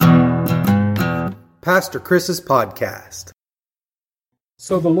Pastor Chris's podcast.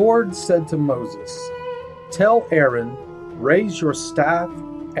 So the Lord said to Moses, "Tell Aaron, raise your staff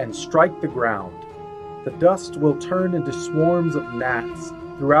and strike the ground. The dust will turn into swarms of gnats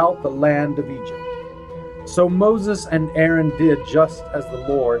throughout the land of Egypt." So Moses and Aaron did just as the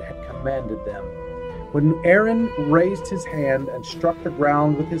Lord had commanded them. When Aaron raised his hand and struck the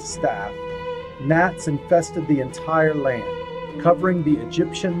ground with his staff, gnats infested the entire land, covering the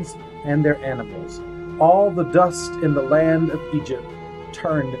Egyptians and their animals. All the dust in the land of Egypt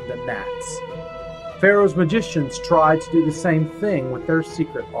turned into gnats. Pharaoh's magicians tried to do the same thing with their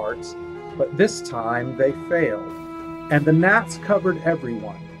secret arts, but this time they failed, and the gnats covered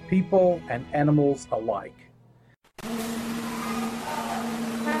everyone, people and animals alike.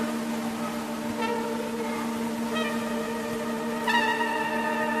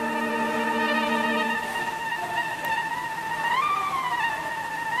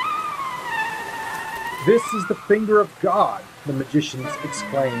 "This is the finger of God," the magicians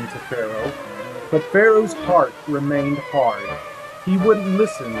exclaimed to Pharaoh. But Pharaoh's heart remained hard. He wouldn't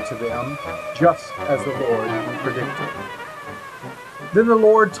listen to them, just as the Lord predicted. Then the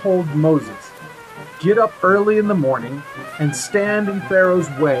Lord told Moses, "Get up early in the morning and stand in Pharaoh's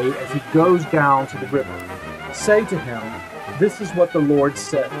way as he goes down to the river. Say to him, 'This is what the Lord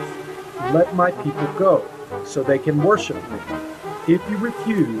says. Let my people go, so they can worship me. If you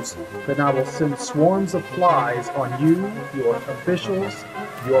refuse, then I will send swarms of flies on you, your officials,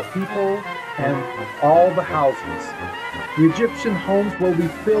 your people, and all the houses. The Egyptian homes will be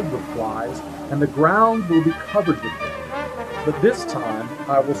filled with flies, and the ground will be covered with them. But this time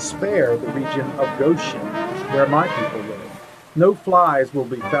I will spare the region of Goshen, where my people live. No flies will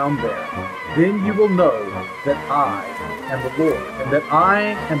be found there. Then you will know that I am the Lord, and that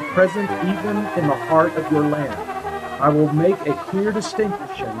I am present even in the heart of your land. I will make a clear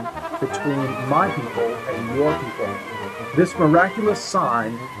distinction between my people and your people. This miraculous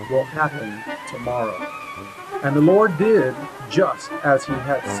sign will happen tomorrow." And the Lord did just as he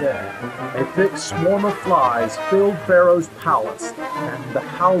had said. A thick swarm of flies filled Pharaoh's palace and the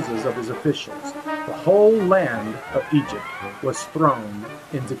houses of his officials. The whole land of Egypt was thrown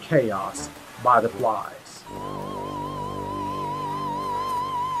into chaos by the flies.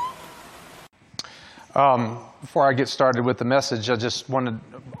 Before I get started with the message,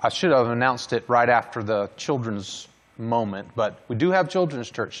 I should have announced it right after the children's moment, but we do have children's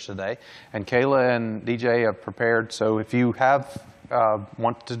church today, and Kayla and DJ have prepared, so if you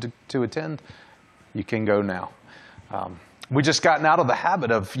want to attend, you can go now. We just gotten out of the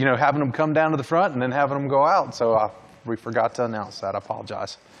habit of, having them come down to the front and then having them go out, so we forgot to announce that. I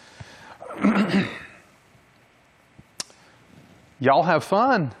apologize. Y'all have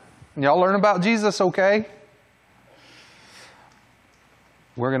fun. Y'all learn about Jesus, okay?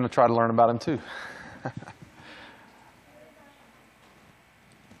 We're going to try to learn about him too.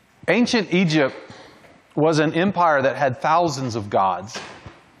 Ancient Egypt was an empire that had thousands of gods.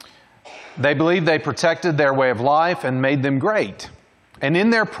 They believed they protected their way of life and made them great. And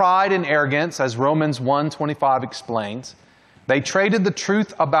in their pride and arrogance, as Romans 1:25 explains, they traded the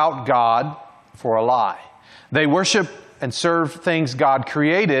truth about God for a lie. They worship and serve things God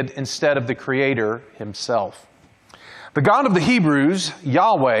created instead of the Creator himself. The God of the Hebrews,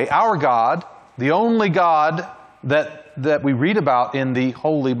 Yahweh, our God, the only God that we read about in the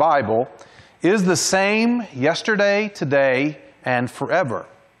Holy Bible, is the same yesterday, today, and forever.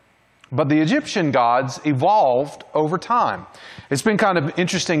 But the Egyptian gods evolved over time. It's been kind of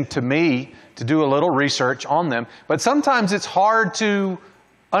interesting to me to do a little research on them, but sometimes it's hard to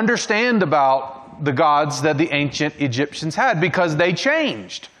understand about the gods that the ancient Egyptians had because they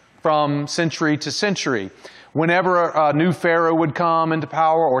changed from century to century. Whenever a new pharaoh would come into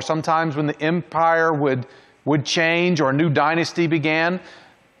power, or sometimes when the empire would change or a new dynasty began,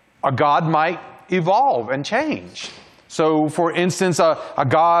 a god might evolve and change. So, for instance, a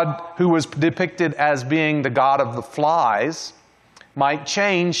god who was depicted as being the god of the flies might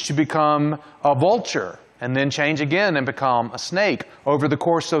change to become a vulture, and then change again and become a snake over the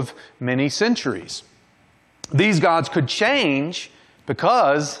course of many centuries. These gods could change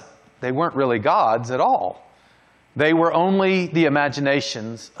because they weren't really gods at all. They were only the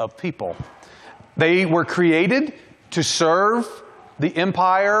imaginations of people. They were created to serve the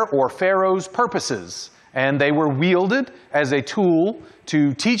empire or Pharaoh's purposes, and they were wielded as a tool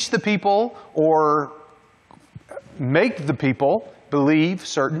to teach the people or make the people believe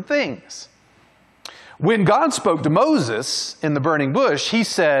certain things. When God spoke to Moses in the burning bush, he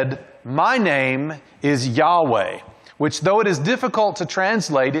said, "My name is Yahweh," which, though it is difficult to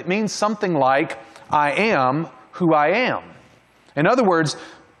translate, it means something like, "I am who I am." In other words,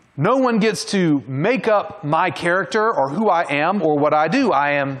 No one gets to make up my character or who I am or what I do.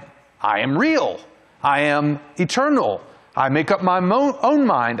 I am real. I am eternal. I make up my own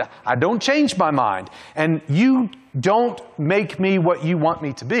mind. I don't change my mind. And you don't make me what you want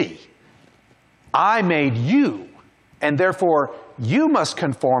me to be. I made you, and therefore you must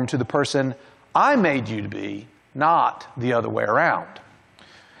conform to the person I made you to be, not the other way around.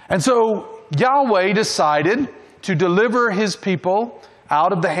 And so Yahweh decided to deliver his people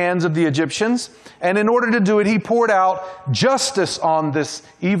out of the hands of the Egyptians. And in order to do it, he poured out justice on this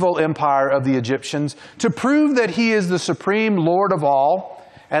evil empire of the Egyptians to prove that he is the supreme Lord of all,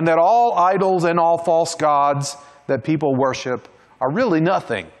 and that all idols and all false gods that people worship are really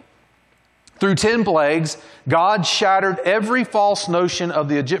nothing. Through 10 plagues, God shattered every false notion of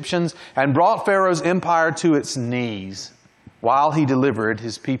the Egyptians and brought Pharaoh's empire to its knees while he delivered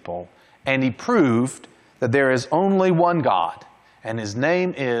his people. And he proved that there is only one God, and his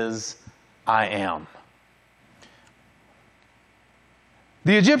name is I Am.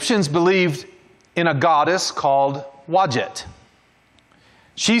 The Egyptians believed in a goddess called Wadjet.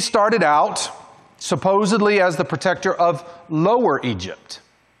 She started out supposedly as the protector of Lower Egypt.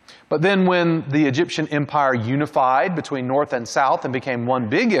 But then when the Egyptian empire unified between north and south and became one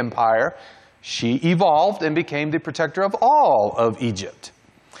big empire, she evolved and became the protector of all of Egypt.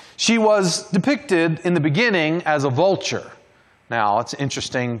 She was depicted in the beginning as a vulture. Now, it's an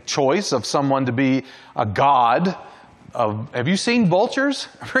interesting choice of someone to be a god. Have you seen vultures?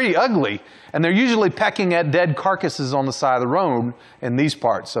 Pretty ugly. And they're usually pecking at dead carcasses on the side of the road in these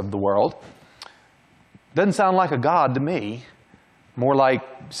parts of the world. Doesn't sound like a god to me. More like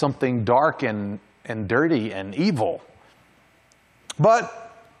something dark and dirty and evil.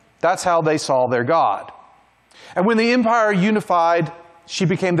 But that's how they saw their God. And when the empire unified, she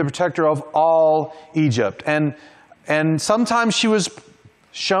became the protector of all Egypt. And sometimes she was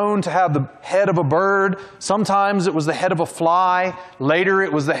shown to have the head of a bird. Sometimes it was the head of a fly. Later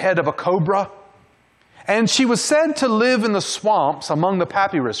it was the head of a cobra. And she was said to live in the swamps among the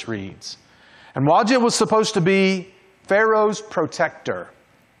papyrus reeds. And Wadjet was supposed to be Pharaoh's protector.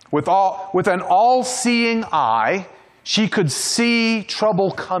 With an all-seeing eye, she could see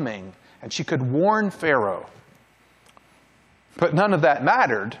trouble coming, and she could warn Pharaoh. But none of that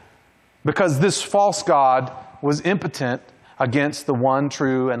mattered, because this false god was impotent against the one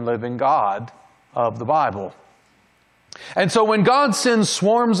true and living God of the Bible. And so when God sends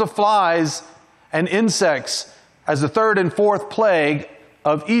swarms of flies and insects as the third and fourth plague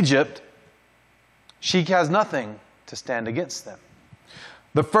of Egypt, she has nothing to stand against them.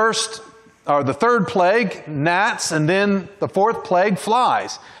 The third plague, gnats, and then the fourth plague,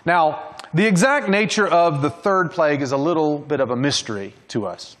 flies. Now, the exact nature of the third plague is a little bit of a mystery to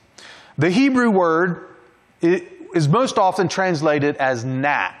us. The Hebrew word is most often translated as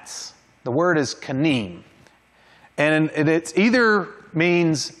gnats. The word is kanim. And it either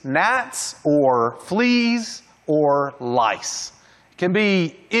means gnats or fleas or lice. It can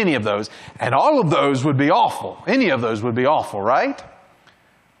be any of those. And all of those would be awful. Any of those would be awful, right?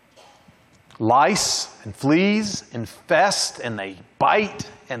 Lice and fleas infest and they bite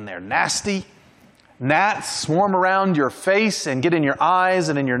and they're nasty. Gnats swarm around your face and get in your eyes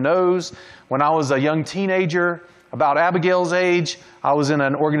and in your nose. When I was a young teenager, about Abigail's age, I was in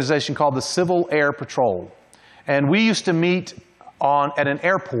an organization called the Civil Air Patrol. And we used to meet at an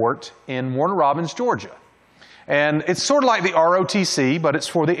airport in Warner Robins, Georgia. And it's sort of like the ROTC, but it's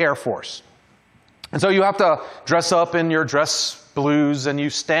for the Air Force. And so you have to dress up in your dress blues and you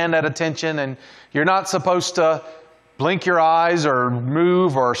stand at attention and you're not supposed to blink your eyes or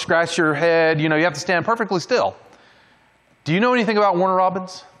move or scratch your head. You know, you have to stand perfectly still. Do you know anything about Warner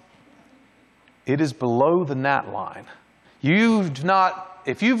Robins? It is below the gnat line.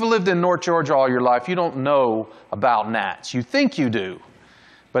 If you've lived in North Georgia all your life, you don't know about gnats. You think you do.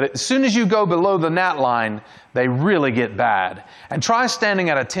 But as soon as you go below the gnat line, they really get bad. And try standing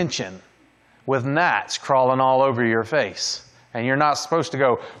at attention with gnats crawling all over your face. And you're not supposed to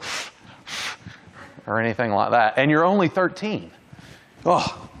go or anything like that. And you're only 13.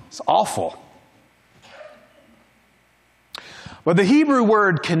 Oh, it's awful. But the Hebrew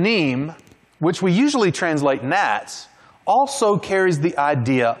word kanim, which we usually translate gnats, also carries the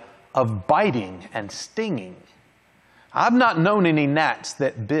idea of biting and stinging. I've not known any gnats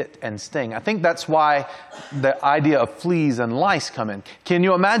that bit and sting. I think that's why the idea of fleas and lice come in. Can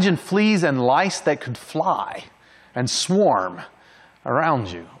you imagine fleas and lice that could fly and swarm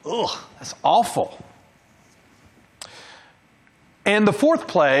around you? Ugh, that's awful. And the fourth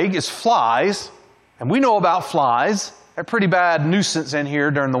plague is flies. And we know about flies. They're a pretty bad nuisance in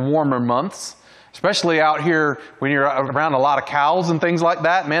here during the warmer months. Especially out here when you're around a lot of cows and things like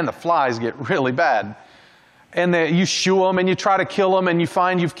that, man, the flies get really bad. And you shoo them and you try to kill them and you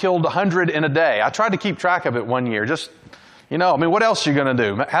find you've killed 100 in a day. I tried to keep track of it one year. Just, what else are you going to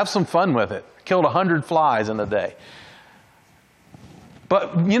do? Have some fun with it. Killed 100 flies in a day.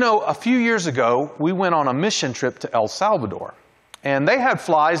 But, a few years ago, we went on a mission trip to El Salvador. And they had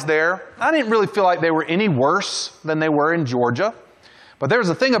flies there. I didn't really feel like they were any worse than they were in Georgia. But there's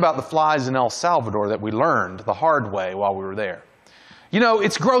a thing about the flies in El Salvador that we learned the hard way while we were there.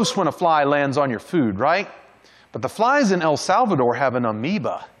 It's gross when a fly lands on your food, right? But the flies in El Salvador have an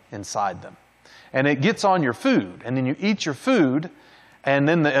amoeba inside them. And it gets on your food. And then you eat your food, and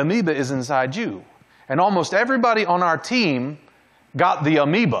then the amoeba is inside you. And almost everybody on our team got the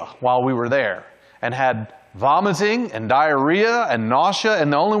amoeba while we were there and had vomiting and diarrhea and nausea.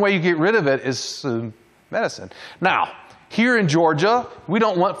 And the only way you get rid of it is medicine. Now, here in Georgia, we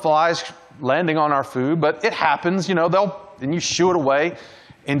don't want flies landing on our food, but it happens, then you shoo it away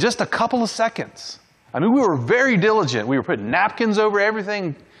in just a couple of seconds. I mean, we were very diligent. We were putting napkins over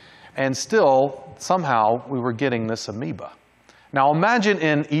everything, and still, somehow, we were getting this amoeba. Now, imagine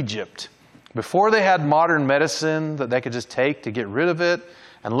in Egypt, before they had modern medicine that they could just take to get rid of it,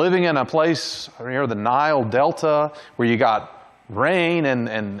 and living in a place near the Nile Delta where you got rain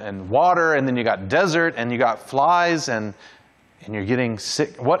and water, and then you got desert, and you got flies, and you're getting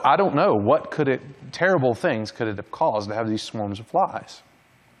sick. I don't know. Terrible things could it have caused to have these swarms of flies?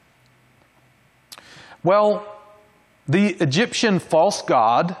 Well, the Egyptian false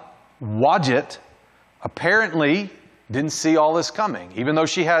god, Wadjet, apparently didn't see all this coming. Even though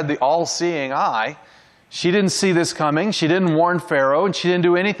she had the all-seeing eye, she didn't see this coming. She didn't warn Pharaoh, and she didn't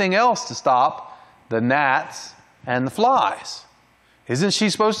do anything else to stop the gnats and the flies. Isn't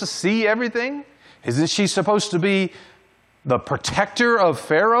she supposed to see everything? Isn't she supposed to be the protector of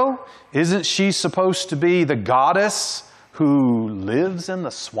Pharaoh? Isn't she supposed to be the goddess who lives in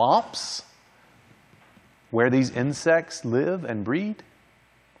the swamps where these insects live and breed?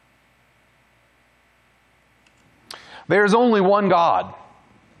 There's only one God.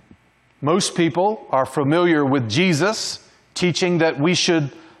 Most people are familiar with Jesus teaching that we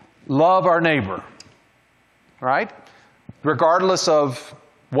should love our neighbor, right? Regardless of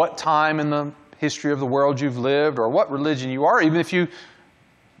what time in the history of the world you've lived or what religion you are, even if you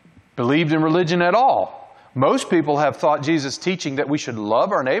believed in religion at all. Most people have thought Jesus' teaching that we should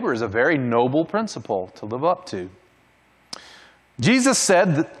love our neighbor is a very noble principle to live up to. Jesus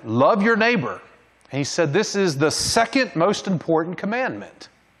said that love your neighbor. And he said this is the second most important commandment.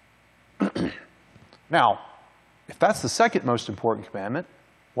 Now, if that's the second most important commandment,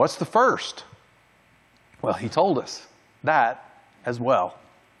 what's the first? Well, he told us that as well.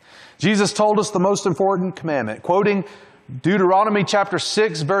 Jesus told us the most important commandment. Quoting Deuteronomy chapter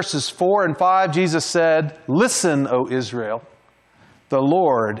 6, verses 4 and 5, Jesus said, "Listen, O Israel, the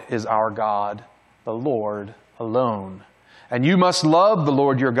Lord is our God, the Lord alone. And you must love the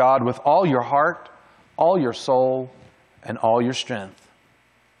Lord your God with all your heart, all your soul, and all your strength."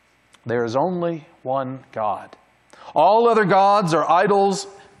 There is only one God. All other gods are idols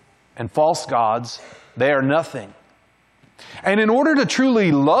and false gods. They are nothing. And in order to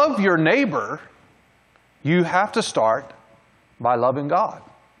truly love your neighbor, you have to start by loving God.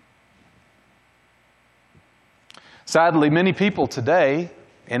 Sadly, many people today,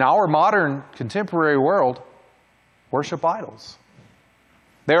 in our modern contemporary world, worship idols.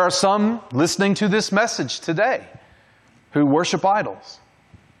 There are some listening to this message today who worship idols.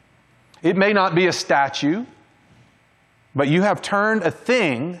 It may not be a statue, but you have turned a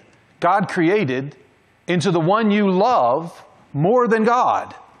thing God created into the one you love more than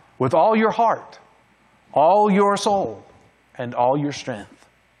God with all your heart, all your soul, and all your strength.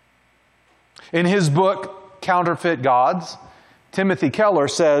 In his book, Counterfeit Gods, Timothy Keller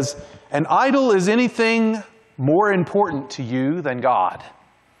says, "An idol is anything more important to you than God.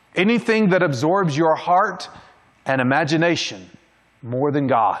 Anything that absorbs your heart and imagination more than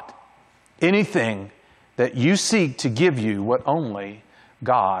God. Anything that you seek to give you what only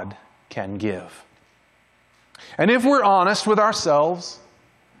God can give." And if we're honest with ourselves,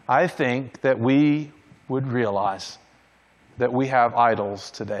 I think that we would realize that we have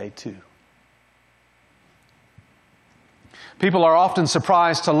idols today too. People are often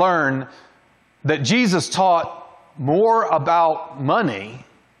surprised to learn that Jesus taught more about money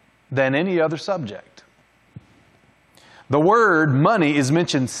than any other subject. The word money is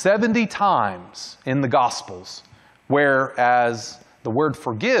mentioned 70 times in the Gospels, whereas the word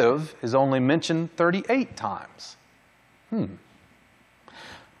forgive is only mentioned 38 times.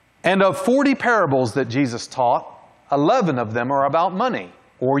 And of 40 parables that Jesus taught, 11 of them are about money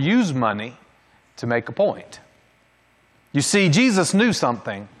or use money to make a point. You see, Jesus knew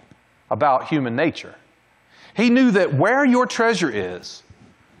something about human nature. He knew that where your treasure is,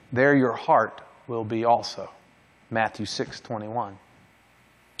 there your heart will be also. Matthew 6:21.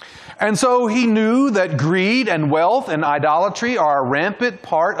 And so he knew that greed and wealth and idolatry are a rampant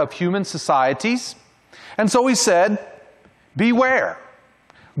part of human societies. And so he said, beware.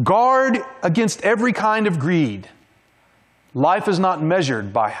 Guard against every kind of greed. Life is not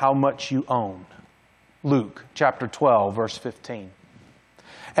measured by how much you own. Luke chapter 12, verse 15.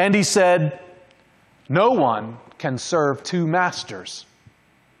 And he said, no one can serve two masters.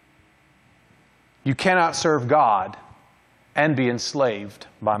 You cannot serve God and be enslaved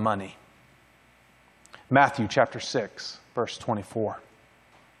by money. Matthew chapter 6, verse 24.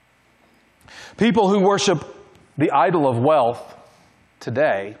 People who worship the idol of wealth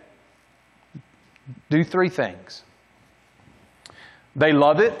today do three things. They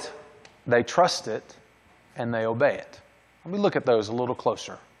love it, they trust it, and they obey it. Let me look at those a little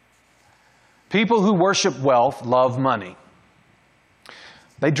closer. People who worship wealth love money.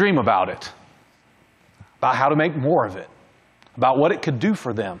 They dream about it, about how to make more of it, about what it could do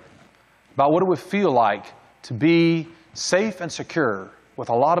for them, about what it would feel like to be safe and secure with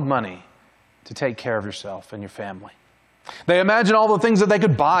a lot of money to take care of yourself and your family. They imagine all the things that they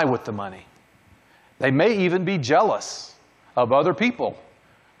could buy with the money. They may even be jealous of other people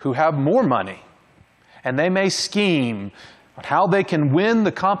who have more money, and they may scheme on how they can win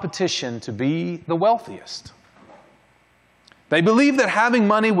the competition to be the wealthiest. They believe that having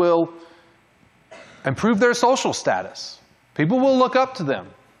money will improve their social status. People will look up to them.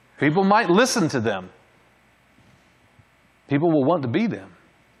 People might listen to them. People will want to be them.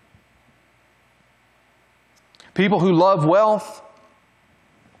 People who love wealth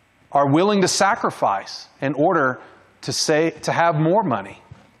are willing to sacrifice in order to have more money.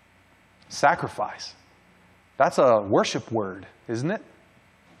 Sacrifice. That's a worship word, isn't it?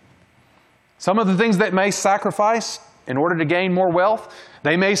 Some of the things they may sacrifice in order to gain more wealth,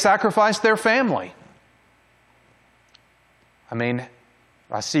 they may sacrifice their family. I mean,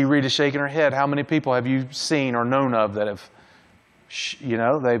 I see Rita shaking her head. How many people have you seen or known of that have,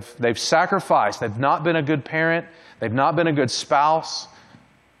 they've sacrificed. They've not been a good parent. They've not been a good spouse.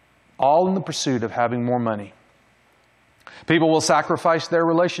 All in the pursuit of having more money. People will sacrifice their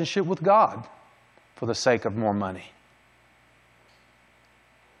relationship with God for the sake of more money.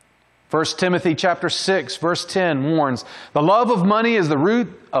 1 Timothy chapter 6, verse 10 warns, the love of money is the root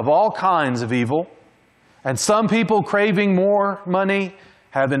of all kinds of evil, and some people craving more money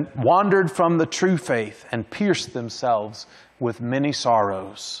have wandered from the true faith and pierced themselves with many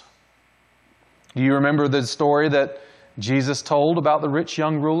sorrows. Do you remember the story that Jesus told about the rich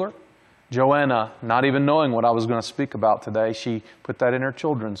young ruler? Joanna, not even knowing what I was going to speak about today, she put that in her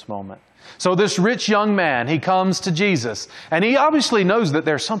children's moment. So this rich young man, he comes to Jesus, and he obviously knows that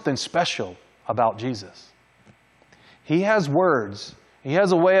there's something special about Jesus. He has words. He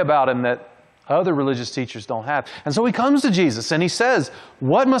has a way about him that other religious teachers don't have. And so he comes to Jesus and he says,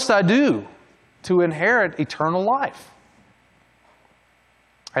 what must I do to inherit eternal life?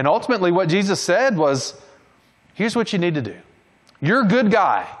 And ultimately what Jesus said was, here's what you need to do. You're a good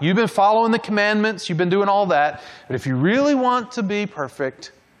guy. You've been following the commandments. You've been doing all that. But if you really want to be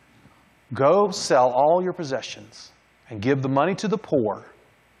perfect, go sell all your possessions and give the money to the poor,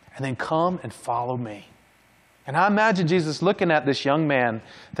 and then come and follow me. And I imagine Jesus looking at this young man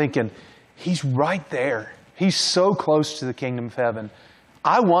thinking, he's right there. He's so close to the kingdom of heaven.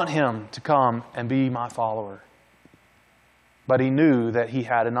 I want him to come and be my follower. But he knew that he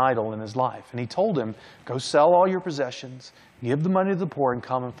had an idol in his life. And he told him, go sell all your possessions, give the money to the poor, and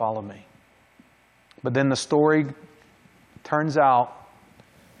come and follow me. But then the story turns out,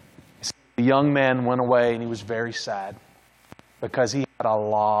 the young man went away and he was very sad because he had a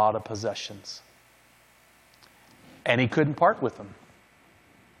lot of possessions. And he couldn't part with them.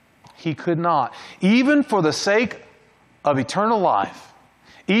 He could not. Even for the sake of eternal life,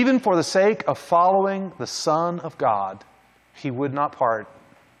 even for the sake of following the Son of God, he would not part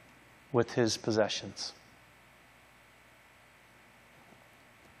with his possessions.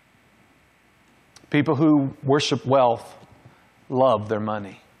 People who worship wealth love their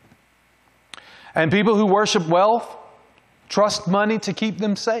money. And people who worship wealth trust money to keep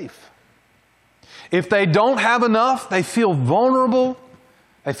them safe. If they don't have enough, they feel vulnerable.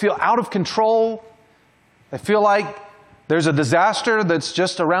 They feel out of control. They feel like there's a disaster that's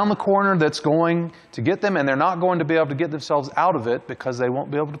just around the corner that's going to get them, and they're not going to be able to get themselves out of it because they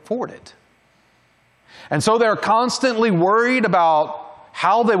won't be able to afford it. And so they're constantly worried about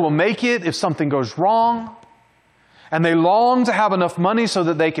how they will make it if something goes wrong. And they long to have enough money so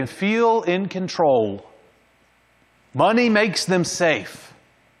that they can feel in control. Money makes them safe.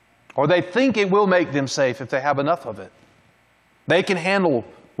 Or they think it will make them safe if they have enough of it. They can handle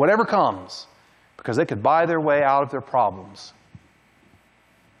whatever comes because they could buy their way out of their problems.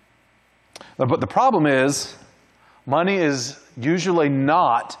 But the problem is, money is usually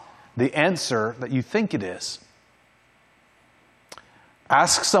not the answer that you think it is.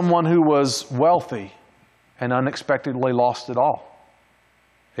 Ask someone who was wealthy and unexpectedly lost it all.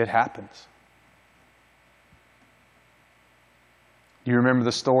 It happens. Do you remember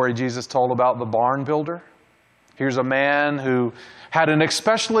the story Jesus told about the barn builder? Here's a man who had an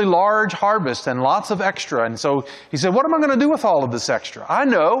especially large harvest and lots of extra. And so he said, what am I going to do with all of this extra? I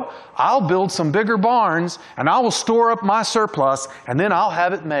know, I'll build some bigger barns and I will store up my surplus and then I'll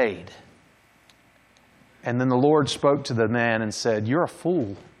have it made. And then the Lord spoke to the man and said, you're a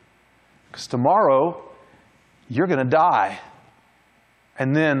fool, because tomorrow you're going to die.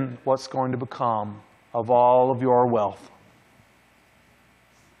 And then what's going to become of all of your wealth?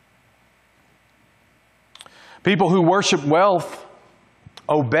 People who worship wealth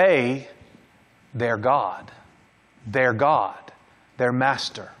obey their God, their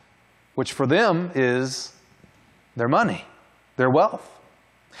master, which for them is their money, their wealth.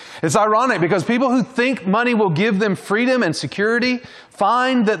 It's ironic because people who think money will give them freedom and security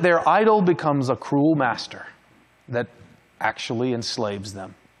find that their idol becomes a cruel master that actually enslaves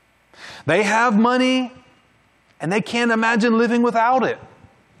them. They have money and they can't imagine living without it,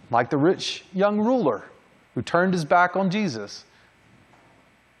 like the rich young ruler who turned his back on Jesus.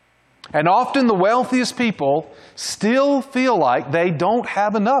 And often the wealthiest people still feel like they don't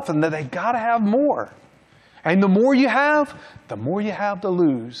have enough and that they got to have more. And the more you have to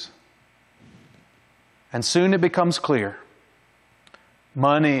lose. And soon it becomes clear,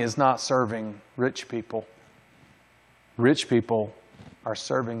 money is not serving rich people. Rich people are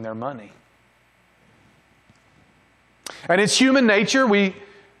serving their money. And it's human nature.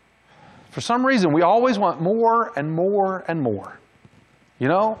 For some reason, we always want more and more and more. You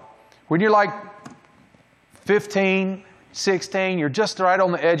know, when you're like 15, 16, you're just right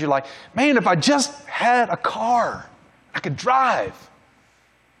on the edge. You're like, man, if I just had a car, I could drive.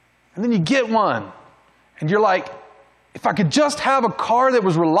 And then you get one. And you're like, if I could just have a car that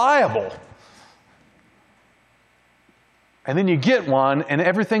was reliable. And then you get one and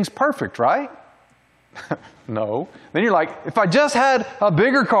everything's perfect, right? No. Then you're like, if I just had a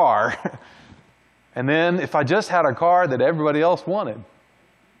bigger car. And then if I just had a car that everybody else wanted.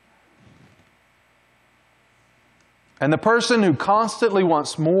 And the person who constantly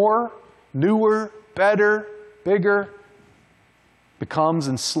wants more, newer, better, bigger, becomes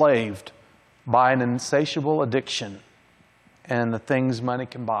enslaved by an insatiable addiction and the things money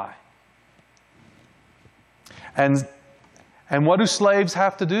can buy. And what do slaves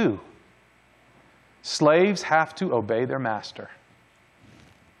have to do? Slaves have to obey their master.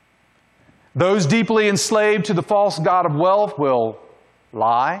 Those deeply enslaved to the false god of wealth will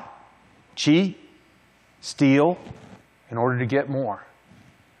lie, cheat, steal in order to get more.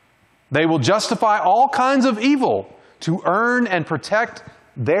 They will justify all kinds of evil to earn and protect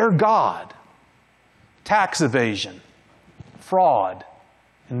their god. Tax evasion, fraud,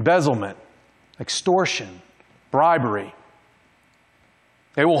 embezzlement, extortion, bribery.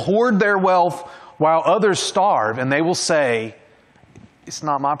 They will hoard their wealth while others starve, and they will say, it's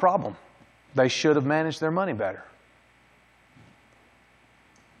not my problem. They should have managed their money better.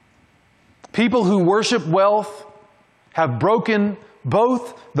 People who worship wealth have broken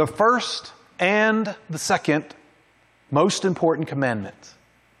both the first and the second most important commandment,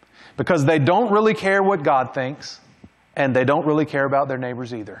 because they don't really care what God thinks, and they don't really care about their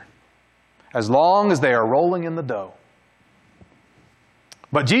neighbors either, as long as they are rolling in the dough.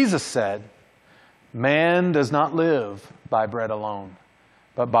 But Jesus said, man does not live by bread alone,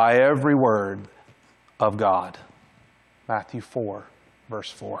 but by every word of God. Matthew 4, verse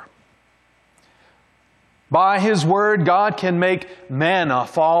 4. By His word, God can make manna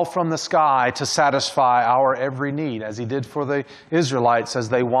fall from the sky to satisfy our every need, as He did for the Israelites as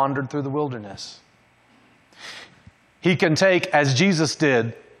they wandered through the wilderness. He can take, as Jesus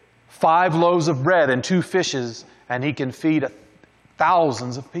did, 5 loaves of bread and 2 fishes, and He can feed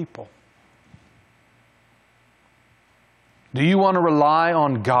thousands of people. Do you want to rely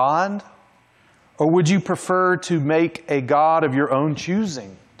on God? Or would you prefer to make a God of your own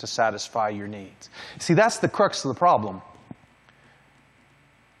choosing to satisfy your needs? See, that's the crux of the problem.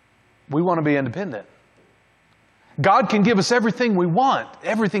 We want to be independent. God can give us everything we want,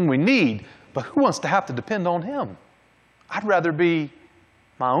 everything we need, but who wants to have to depend on Him? I'd rather be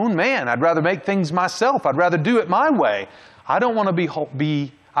my own man. I'd rather make things myself. I'd rather do it my way. I don't want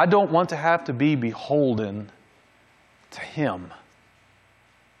to have to be beholden to him.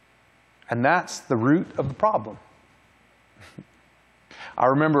 And that's the root of the problem. I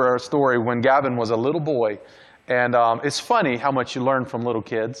remember a story when Gavin was a little boy, and it's funny how much you learn from little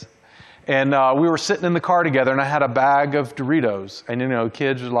kids. And we were sitting in the car together, and I had a bag of Doritos. And, you know,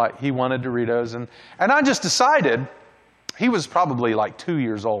 kids were like, he wanted Doritos. And I just decided, he was probably like 2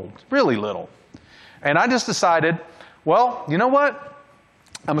 years old, really little. And I just decided, well, you know what?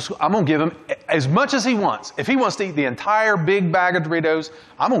 I'm going to give him as much as he wants. If he wants to eat the entire big bag of Doritos,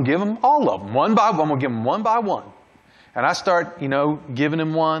 I'm going to give him all of them. One by one. I'm going to give him one by one. And I start, giving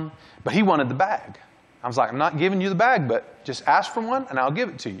him one. But he wanted the bag. I was like, I'm not giving you the bag, but just ask for one and I'll give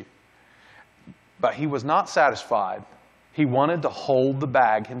it to you. But he was not satisfied. He wanted to hold the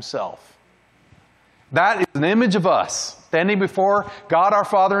bag himself. That is an image of us standing before God our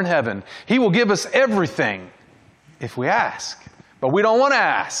Father in heaven. He will give us everything if we ask. But we don't want to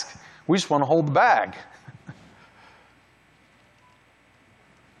ask. We just want to hold the bag.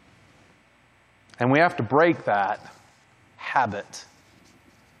 And we have to break that habit.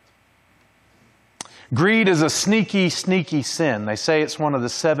 Greed is a sneaky, sneaky sin. They say it's one of the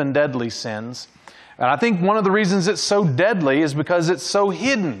 7 deadly sins. And I think one of the reasons it's so deadly is because it's so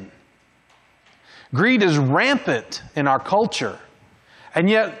hidden. Greed is rampant in our culture. And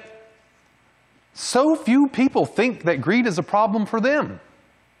yet, so few people think that greed is a problem for them.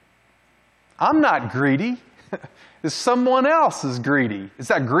 I'm not greedy. It's someone else is greedy. It's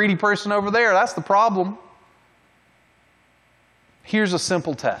that greedy person over there. That's the problem. Here's a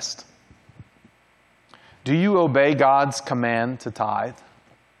simple test. Do you obey God's command to tithe?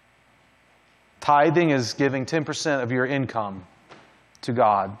 Tithing is giving 10% of your income to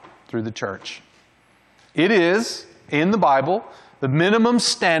God through the church. It is, in the Bible, the minimum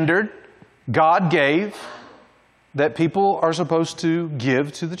standard God gave that people are supposed to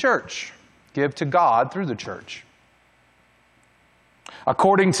give to the church, give to God through the church.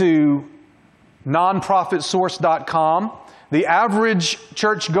 According to nonprofitsource.com, the average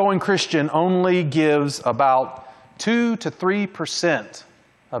church-going Christian only gives about 2 to 3%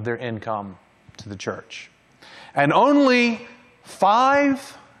 of their income to the church. And only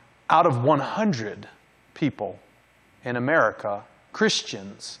 5 out of 100 people in America,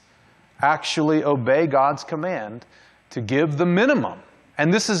 Christians, actually obey God's command to give the minimum.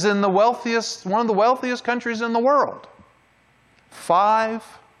 And this is in the wealthiest, one of the wealthiest countries in the world. 5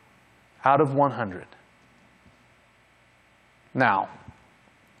 out of 100. Now,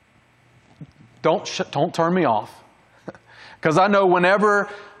 don't turn me off. Because I know whenever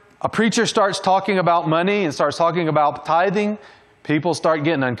a preacher starts talking about money and starts talking about tithing, people start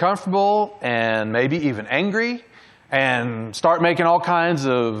getting uncomfortable and maybe even angry and start making all kinds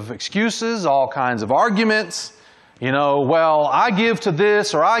of excuses, all kinds of arguments. Well, I give to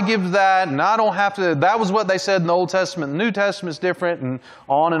this or I give to that and I don't have to. That was what they said in the Old Testament. The New Testament's different, and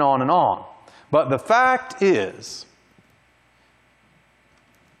on and on and on. But the fact is,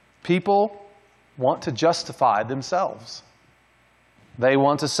 people want to justify themselves. They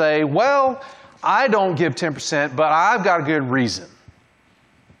want to say, well, I don't give 10%, but I've got a good reason.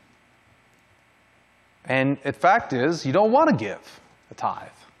 And the fact is, you don't want to give a tithe.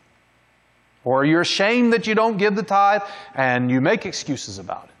 Or you're ashamed that you don't give the tithe, and you make excuses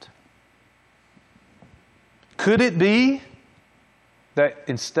about it. Could it be that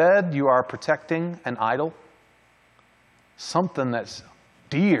instead you are protecting an idol? Something that's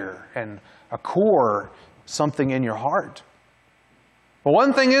dear and a core, something in your heart. But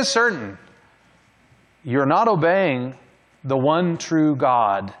one thing is certain. You're not obeying the one true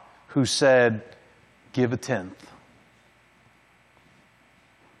God who said, give a tenth.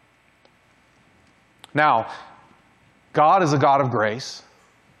 Now, God is a God of grace.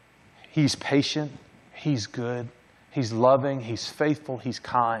 He's patient. He's good. He's loving. He's faithful. He's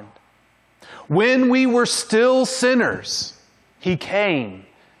kind. When we were still sinners, He came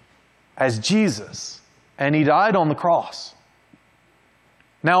as Jesus, and He died on the cross.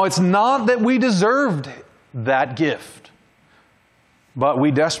 Now, it's not that we deserved that gift, but we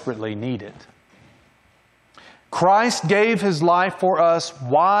desperately need it. Christ gave His life for us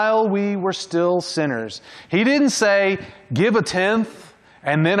while we were still sinners. He didn't say, give a tenth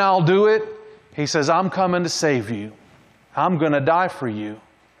and then I'll do it. He says, I'm coming to save you. I'm going to die for you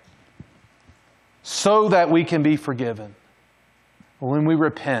so that we can be forgiven. When we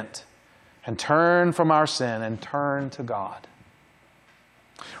repent and turn from our sin and turn to God.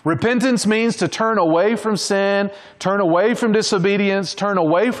 Repentance means to turn away from sin, turn away from disobedience, turn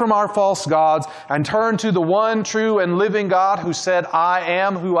away from our false gods, and turn to the one true and living God who said, I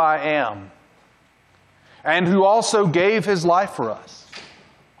am who I am, and who also gave His life for us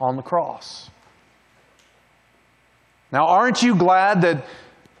on the cross. Now, aren't you glad that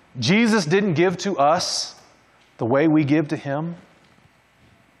Jesus didn't give to us the way we give to Him?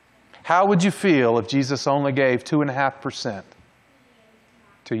 How would you feel if Jesus only gave 2.5%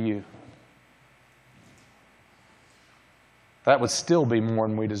 to you? That would still be more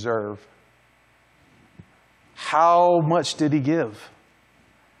than we deserve. How much did He give?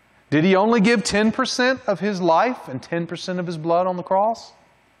 Did He only give 10% of His life and 10% of His blood on the cross?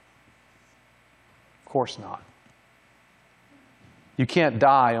 Of course not. You can't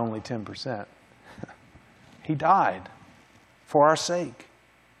die only 10%. He died for our sake.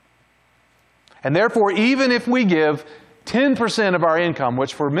 And therefore, even if we give 10% of our income,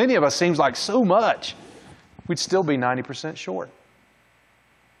 which for many of us seems like so much, we'd still be 90% short.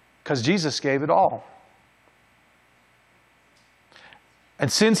 Because Jesus gave it all.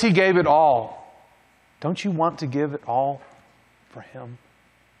 And since He gave it all, don't you want to give it all for Him?